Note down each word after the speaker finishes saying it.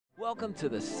Welcome to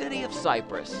the city of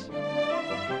Cypress.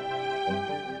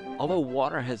 Although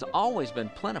water has always been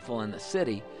plentiful in the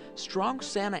city, strong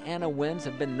Santa Ana winds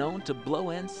have been known to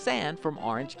blow in sand from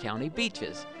Orange County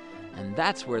beaches. And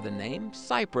that's where the name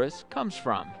Cypress comes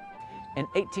from. In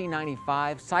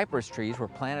 1895, cypress trees were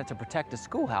planted to protect a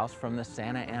schoolhouse from the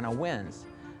Santa Ana winds.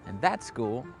 And that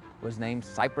school was named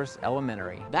Cypress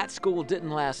Elementary. That school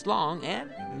didn't last long, and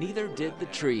neither did the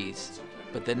trees.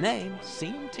 But the name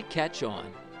seemed to catch on.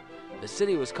 The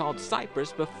city was called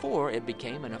Cypress before it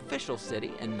became an official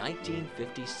city in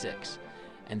 1956.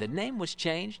 And the name was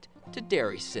changed to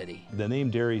Dairy City. The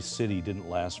name Dairy City didn't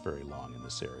last very long in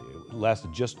this area. It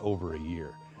lasted just over a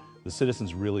year. The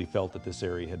citizens really felt that this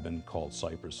area had been called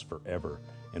Cypress forever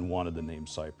and wanted the name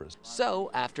Cypress.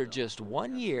 So after just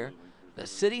 1 year, the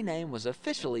city name was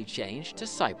officially changed to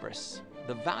Cypress.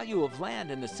 The value of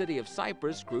land in the city of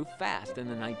Cypress grew fast in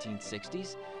the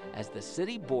 1960s as the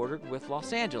city bordered with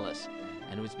Los Angeles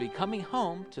and was becoming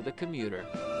home to the commuter.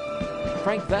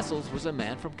 Frank Vessels was a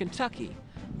man from Kentucky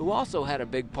who also had a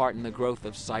big part in the growth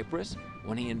of Cypress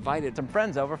when he invited some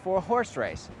friends over for a horse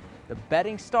race. The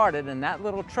betting started and that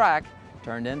little track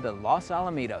turned into Los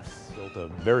Alamitos. Built a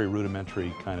very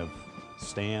rudimentary kind of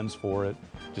stands for it,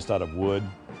 just out of wood,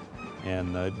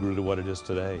 and it grew to what it is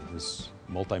today, this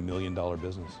multi-million-dollar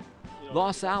business.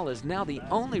 Los Al is now the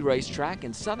only racetrack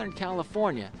in Southern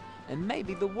California and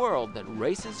maybe the world that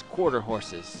races quarter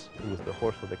horses. It was the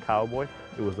horse of the cowboy,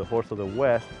 it was the horse of the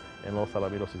West, and Los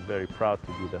Alamitos is very proud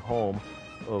to be the home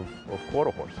of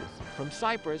quarter horses. From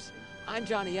Cypress, I'm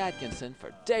Johnny Atkinson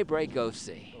for Daybreak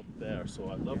OC. Up there,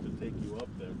 so I'd love to take you up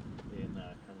there and kind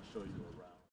of show you around.